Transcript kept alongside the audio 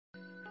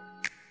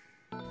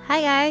Hi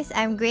guys,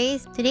 I'm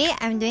Grace. Today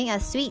I'm doing a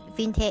sweet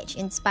vintage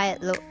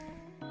inspired look.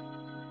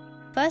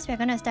 First, we're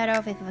gonna start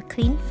off with a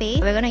clean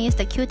face. We're gonna use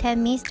the Q10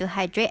 mist to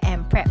hydrate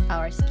and prep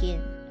our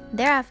skin.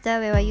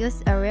 Thereafter, we will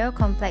use a real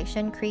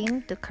complexion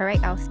cream to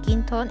correct our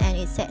skin tone, and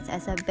it sets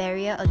as a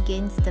barrier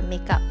against the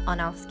makeup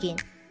on our skin.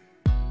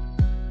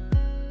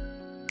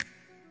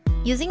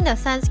 Using the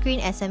sunscreen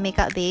as a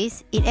makeup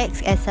base, it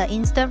acts as an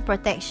instant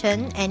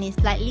protection and is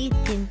lightly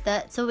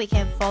tinted so we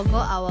can forego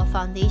our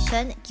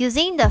foundation.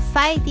 Using the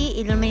 5D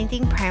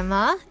illuminating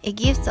primer, it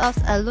gives us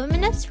a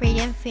luminous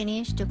radiant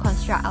finish to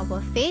construct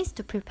our face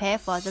to prepare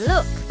for the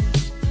look.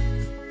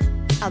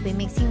 I'll be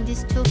mixing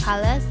these two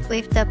colors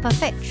with the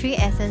Perfect 3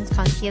 Essence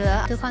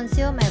Concealer to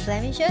conceal my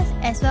blemishes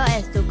as well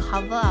as to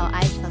cover our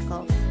eye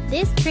circles.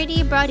 This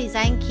 3D brow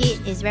design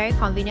kit is very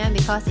convenient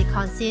because it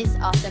consists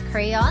of the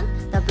crayon,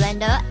 the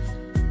blender,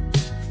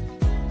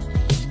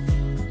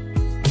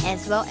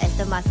 as well as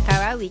the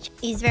mascara, which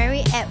is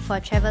very apt for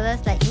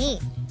travelers like me.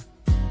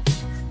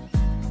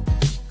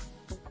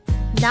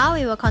 Now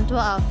we will contour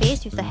our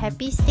face with the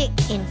Happy Stick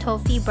in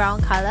Toffee Brown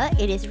color.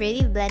 It is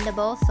really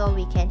blendable so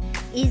we can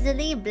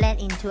easily blend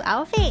into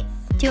our face.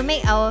 To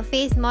make our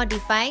face more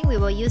defined, we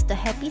will use the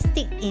Happy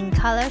Stick in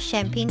color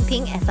Champagne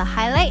Pink as a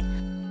highlight.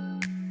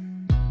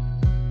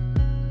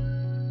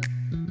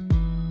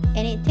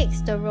 And it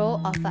takes the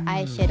role of an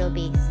eyeshadow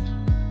base.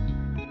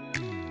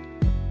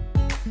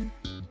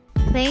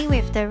 Playing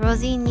with the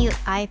Rosy Nude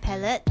eye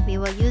palette, we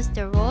will use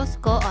the Rose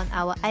Gold on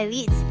our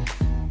eyelids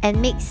and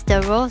mix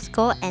the Rose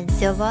Gold and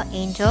Silver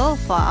Angel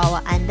for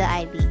our under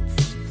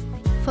eyelids.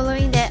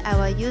 Following that, I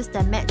will use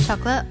the Matte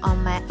Chocolate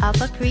on my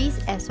upper crease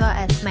as well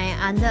as my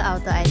under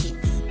outer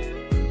eyelids.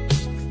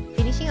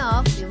 Finishing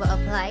off, we will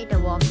apply the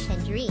Warm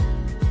Tangerine.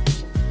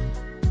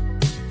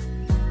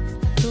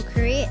 To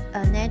create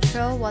a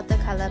natural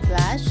watercolor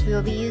blush, we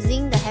will be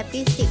using the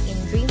Happy Stick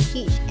in Dream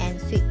Peach and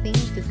Sweet Pink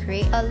to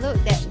create a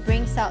look that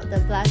brings out the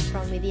blush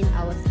from within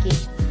our skin.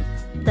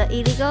 The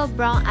Illegal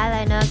Brown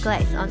eyeliner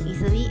glides on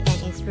easily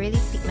and is really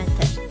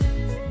pigmented.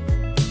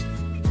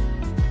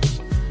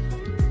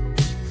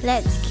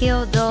 Let's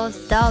kill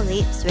those dull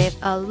lips with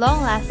a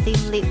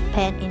long-lasting lip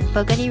pen in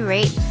Burgundy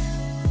Red.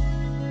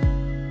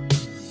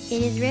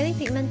 It is really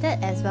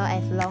pigmented as well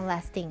as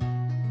long-lasting.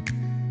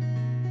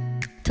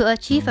 To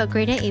achieve a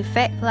gradient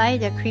effect, apply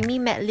the Creamy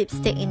Matte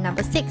Lipstick in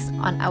number 6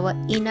 on our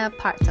inner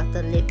parts of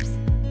the lips.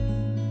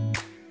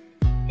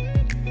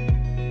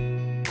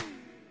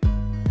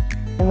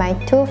 My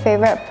two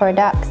favorite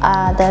products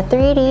are the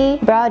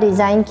 3D Brow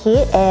Design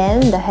Kit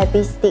and the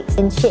Happy Sticks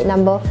in shade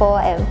number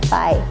 4 and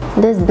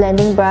 5. This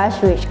blending brush,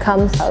 which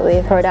comes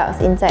with products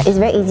inside, is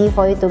very easy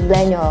for you to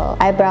blend your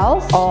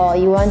eyebrows, or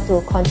you want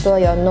to contour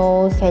your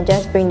nose, you can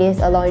just bring this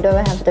along. You don't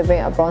even have to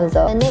bring a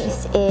bronzer. The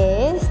next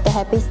is the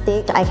Happy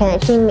Stick. I can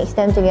actually mix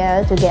them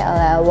together to get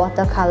a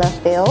watercolor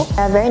feel.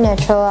 They're very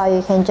natural.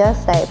 You can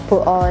just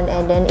put on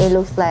and then it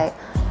looks like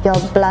your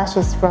blush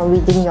is from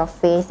within your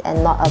face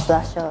and not a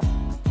blusher.